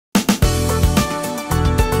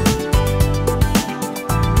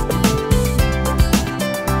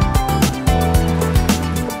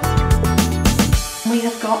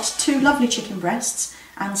got 2 lovely chicken breasts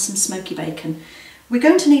and some smoky bacon. We're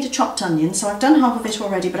going to need a chopped onion, so I've done half of it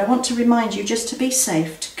already, but I want to remind you, just to be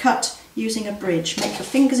safe, to cut using a bridge. Make your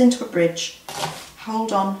fingers into a bridge,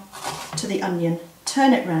 hold on to the onion,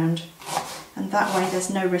 turn it round, and that way there's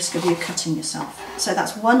no risk of you cutting yourself. So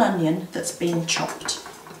that's 1 onion that's been chopped.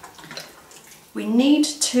 We need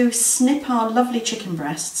to snip our lovely chicken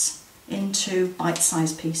breasts into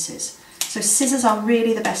bite-sized pieces. So scissors are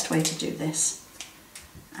really the best way to do this.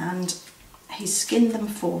 And he's skinned them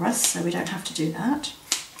for us, so we don't have to do that.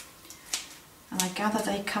 And I gather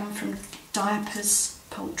they come from Diapers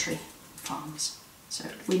Poultry Farms. So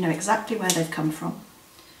we know exactly where they've come from,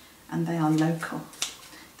 and they are local.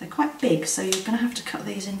 They're quite big, so you're going to have to cut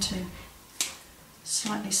these into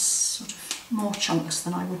slightly sort of more chunks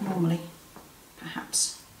than I would normally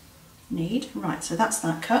perhaps need. Right, so that's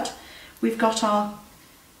that cut. We've got our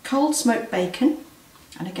cold smoked bacon,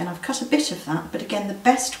 and again I've cut a bit of that, but again the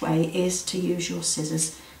best way is to use your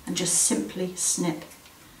scissors and just simply snip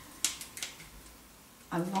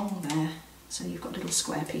along there so you've got little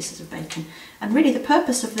square pieces of bacon. And really the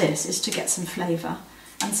purpose of this is to get some flavour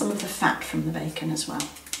and some of the fat from the bacon as well.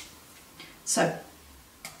 So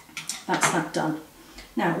that's that done.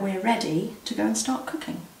 Now we're ready to go and start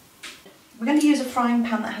cooking. We're going to use a frying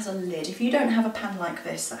pan that has a lid. If you don't have a pan like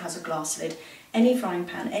this that has a glass lid, any frying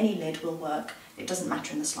pan, any lid will work. It doesn't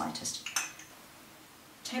matter in the slightest.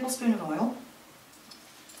 Tablespoon of oil,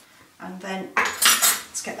 and then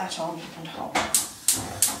let's get that on and hot.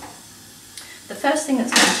 The first thing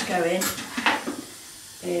that's going to go in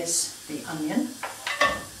is the onion.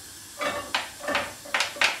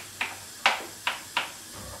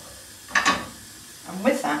 And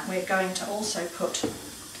with that we're going to also put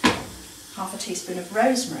half a teaspoon of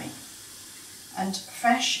rosemary. And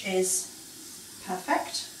fresh is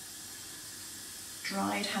perfect.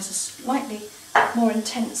 Dried has a slightly more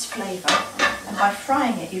intense flavour, and by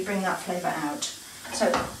frying it you bring that flavour out. So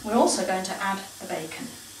we're also going to add the bacon.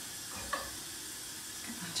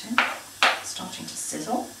 Get that in, it's starting to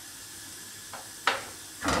sizzle.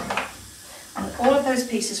 And all of those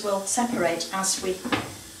pieces will separate as we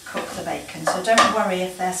cook the bacon, so don't worry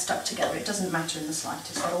if they're stuck together, it doesn't matter in the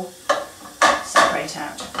slightest, they'll all separate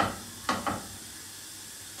out.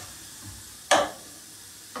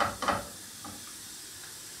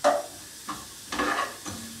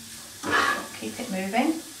 Keep it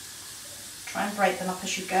moving, try and break them up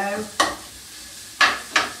as you go,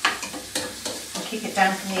 and keep it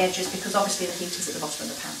down from the edges because obviously the heat is at the bottom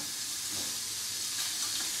of the pan.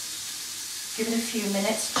 Give it a few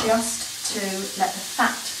minutes just to let the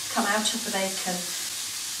fat come out of the bacon,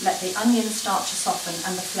 let the onion start to soften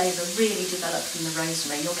and the flavour really develop from the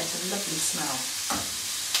rosemary. You'll get a lovely smell.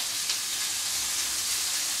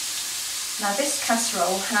 Now this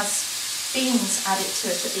casserole has beans added to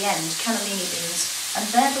it at the end, cannellini beans, and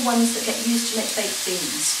they're the ones that get used to make baked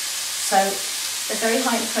beans. So they're very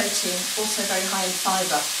high in protein, also very high in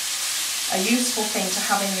fibre. A useful thing to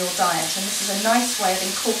have in your diet, and this is a nice way of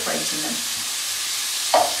incorporating them.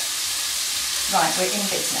 Right, we're in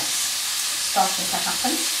business. Starting to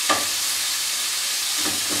happen.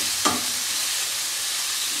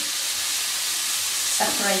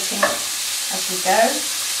 Separating as we go.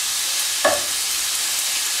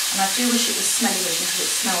 And I do wish it was smelly with because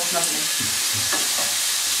it smells lovely.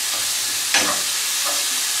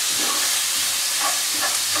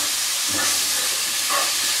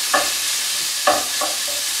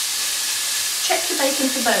 Check your bacon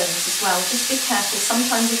for bones as well, just be careful.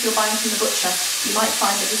 Sometimes if you're buying from the butcher, you might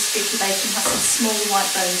find that this streaky bacon has some small white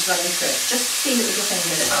bones running through it. Just feel it with your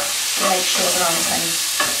fingers to make sure there aren't any.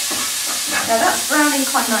 Now that's browning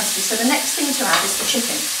quite nicely, so the next thing to add is the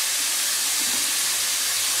chicken.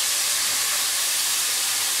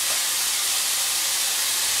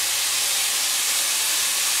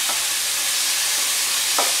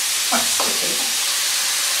 Quite sticky.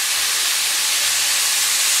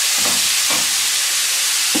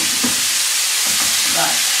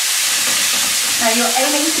 Now you're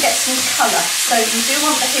aiming to get some colour, so you do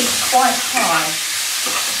want the heat quite high.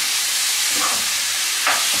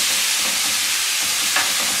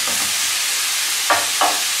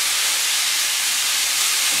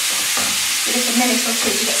 Give it a minute or two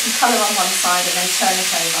to get some colour on one side and then turn it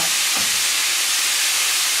over.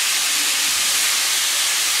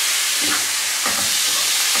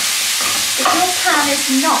 If your pan is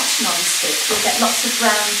not non-stick, you'll get lots of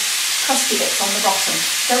brown crusty bits on the bottom.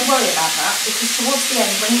 Don't worry about that, because towards the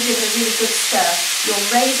end, when you give it a really good stir, you'll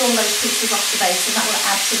raise all those pieces off the base and that will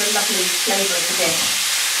add to the lovely flavour of the dish.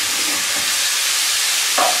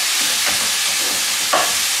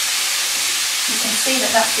 You can see that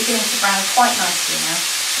that's beginning to brown quite nicely now.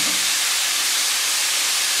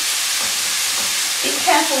 Be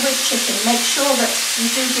careful with chicken, make sure that you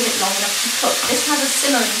do give it long enough to cook. This has a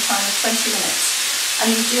simmering time of 20 minutes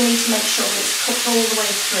and you do need to make sure that it's cooked all the way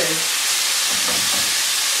through.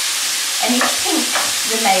 Any pink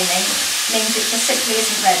remaining means it just simply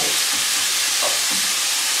isn't ready.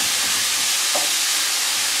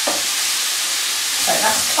 So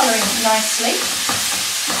that's colouring nicely.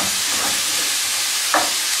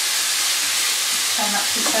 Turn that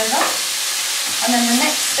piece over. And then the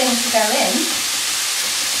next thing to go in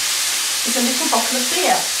is a little bottle of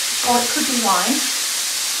beer, or it could be wine.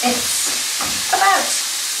 It's about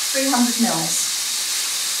 300 mils.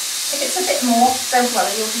 If it's a bit more, don't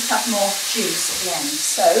worry, you'll just have more juice at the end.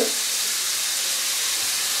 So,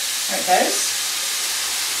 there it goes.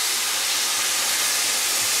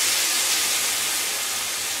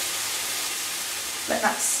 Let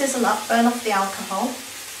that sizzle up, burn off the alcohol,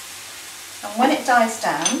 and when it dies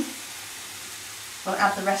down, we'll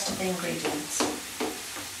add the rest of the ingredients.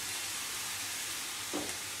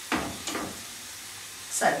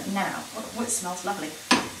 So now, oh, it smells lovely.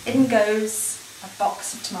 In goes a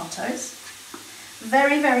box of tomatoes.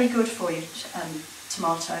 Very, very good for you,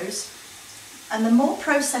 tomatoes. And the more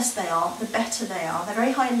processed they are, the better they are. They're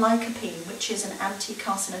very high in lycopene, which is an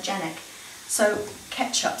anti-carcinogenic. So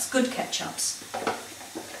ketchups, good ketchups,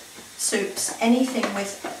 soups, anything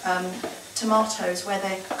with tomatoes where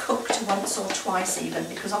they're cooked once or twice even,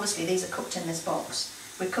 because obviously these are cooked in this box.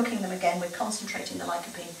 We're cooking them again, we're concentrating the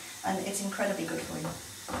lycopene, and it's incredibly good for you.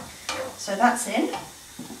 So that's in,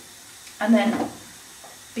 and then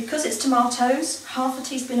because it's tomatoes, half a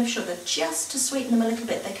teaspoon of sugar, just to sweeten them a little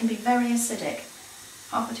bit. They can be very acidic.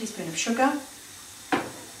 Half a teaspoon of sugar,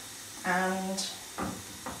 and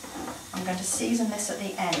I'm going to season this at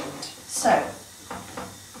the end. So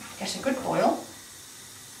get a good boil,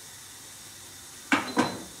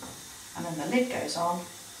 and then the lid goes on,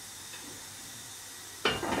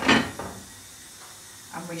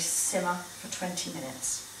 and we simmer for 20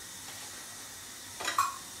 minutes.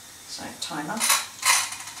 So timer.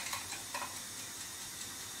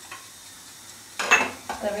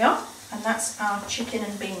 There we are, and that's our chicken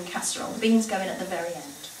and bean casserole. The beans go in at the very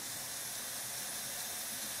end.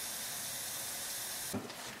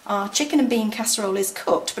 Our chicken and bean casserole is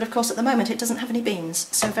cooked, but of course at the moment it doesn't have any beans.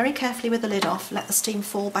 So very carefully with the lid off, let the steam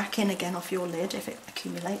fall back in again off your lid if it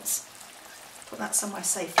accumulates. Put that somewhere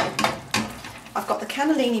safely. I've got the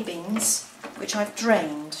cannellini beans, which I've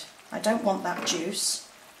drained. I don't want that juice.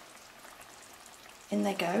 In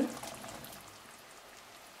they go.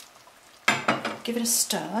 Give it a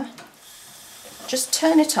stir. Just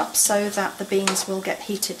turn it up so that the beans will get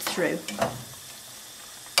heated through.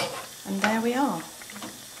 And there we are.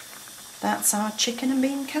 That's our chicken and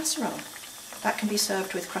bean casserole. That can be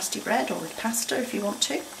served with crusty bread or with pasta if you want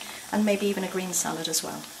to, and maybe even a green salad as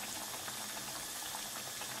well.